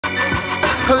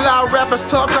A lot of rappers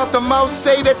talk out the mouth,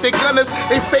 say that they gunners.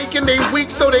 They faking, they weak,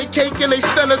 so they caking, they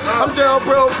stunners. I'm down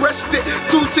breasted,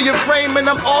 two to your frame, and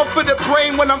I'm all for the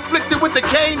brain when I'm flicked with the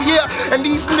cane, yeah. And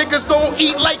these niggas don't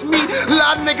eat like me. A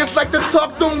lot of niggas like to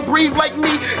talk, don't breathe like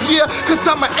me, yeah. Cause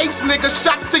I'm an ace nigga,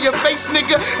 shots to your face,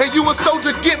 nigga. And you a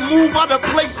soldier, get moved out of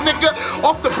place, nigga.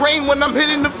 Off the brain when I'm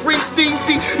hitting the free steam.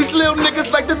 See, these little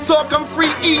niggas like to talk, I'm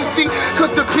free easy.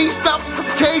 Cause the beast stop the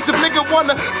cage. If nigga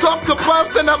wanna talk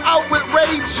about, then I'm out with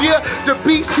rage, yeah. The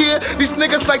beast here, these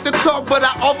niggas like to talk, but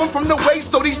I off them from the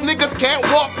waist so these niggas can't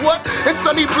walk. What? And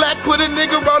Sonny Black put a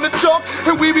nigga on the chalk,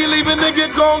 and we be leaving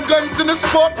nigga gone guns in the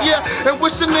spot, yeah. And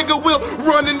wish a nigga will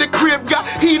run in the crib. Got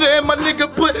heater and my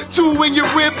nigga put two in your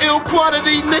rib, ill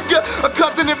quantity, nigga. A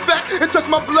cousin in fact, it touched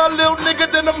my blood, little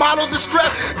nigga, then the models are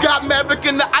strapped. Got Maverick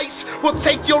in the ice, will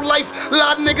take your life. A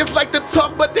lot of niggas like to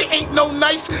talk, but they ain't no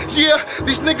nice, yeah.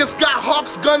 These niggas got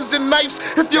hawks, guns, and knives.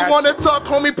 If you wanna talk,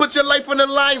 homie, put your life on the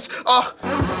lines.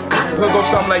 We'll go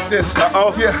something like this.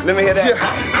 Yeah. Let me hear that.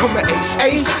 Yeah. I'm an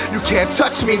ace. You can't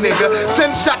touch me, nigga.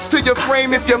 Send shots to your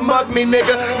frame if you mug me,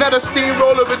 nigga. Not a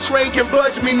steamroller, a train can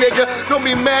budge me, nigga. Don't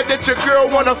be mad that your girl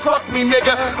wanna fuck me,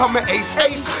 nigga. I'm an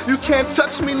ace. You can't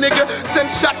touch me, nigga. Send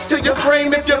shots to your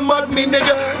frame if you mug me,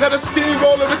 nigga. Not a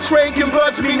steamroller, a train can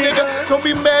budge me, nigga. Don't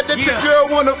be mad that your girl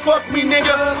wanna fuck me,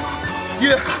 nigga.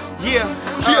 Yeah.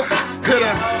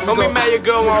 Don't be mad your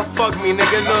girl wanna fuck me,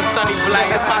 nigga. Little Sonny Black.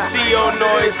 If I see your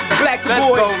noise, Black let's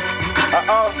boy. go.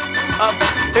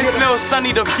 It's Lil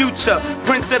Sonny the future,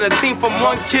 prince of the team. From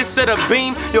one kiss of the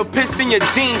beam, you'll piss in your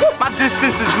jeans. My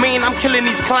distance is mean, I'm killing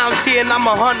these clowns here and I'm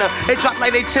a hunter. They drop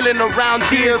like they chilling around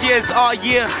years all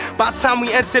year. By the time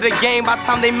we enter the game, by the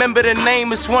time they remember the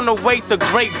name, it's one await the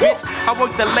great bitch. I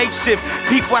work the late shift,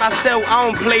 peep what I sell, I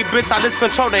don't play bitch. I just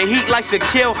control the heat like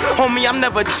Shaquille. Homie, I'm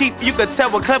never cheap, you could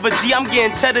tell with clever G. I'm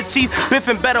getting cheddar cheese, biff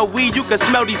and better weed. You can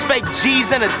smell these fake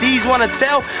G's and the D's wanna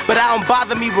tell, but that don't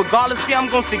bother me regardless. Yeah, I'm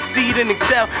gonna succeed and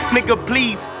excel. Nigga,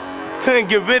 please, couldn't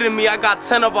get rid of me. I got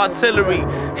 10 of artillery.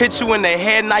 Hit you in the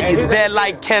head, now you dead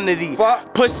like Kennedy.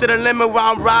 Push to the limit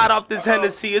while I'm ride off this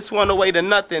Hennessy. It's one away to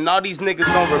nothing. All these niggas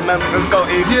gon' remember. Let's go,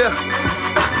 EZ. Yeah.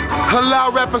 A lot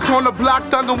of rappers on the block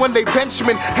thunder when they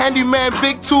benchman. Handyman,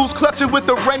 big tools, clutching with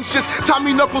the wrenches.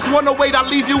 Tommy Knuckles 108, I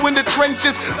leave you in the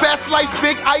trenches. Fast life,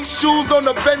 big ice shoes on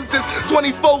the Benzes.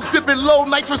 24s dipping low,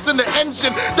 nitrous in the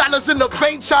engine. Dollars in the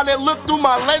bank, trying to look through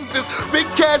my lenses. Big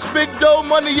cash, big dough,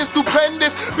 money is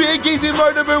stupendous. Big easy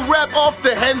murdering rap off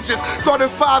the hinges. Thought in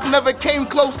 5 never came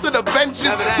close to the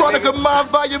benches. Product of my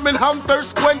environment, I'm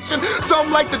thirst quenching.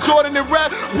 Something like the Jordan in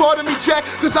rap, brought me jack.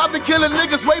 Cause I've been killing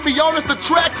niggas way beyond us the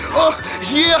track.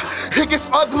 Yeah, it gets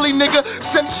ugly, nigga.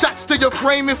 Send shots to your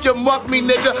frame if you mug me,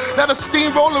 nigga. Not a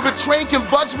steamroller, a train can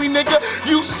budge me, nigga.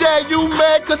 You sad, you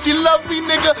mad, cause you love me,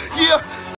 nigga. Yeah.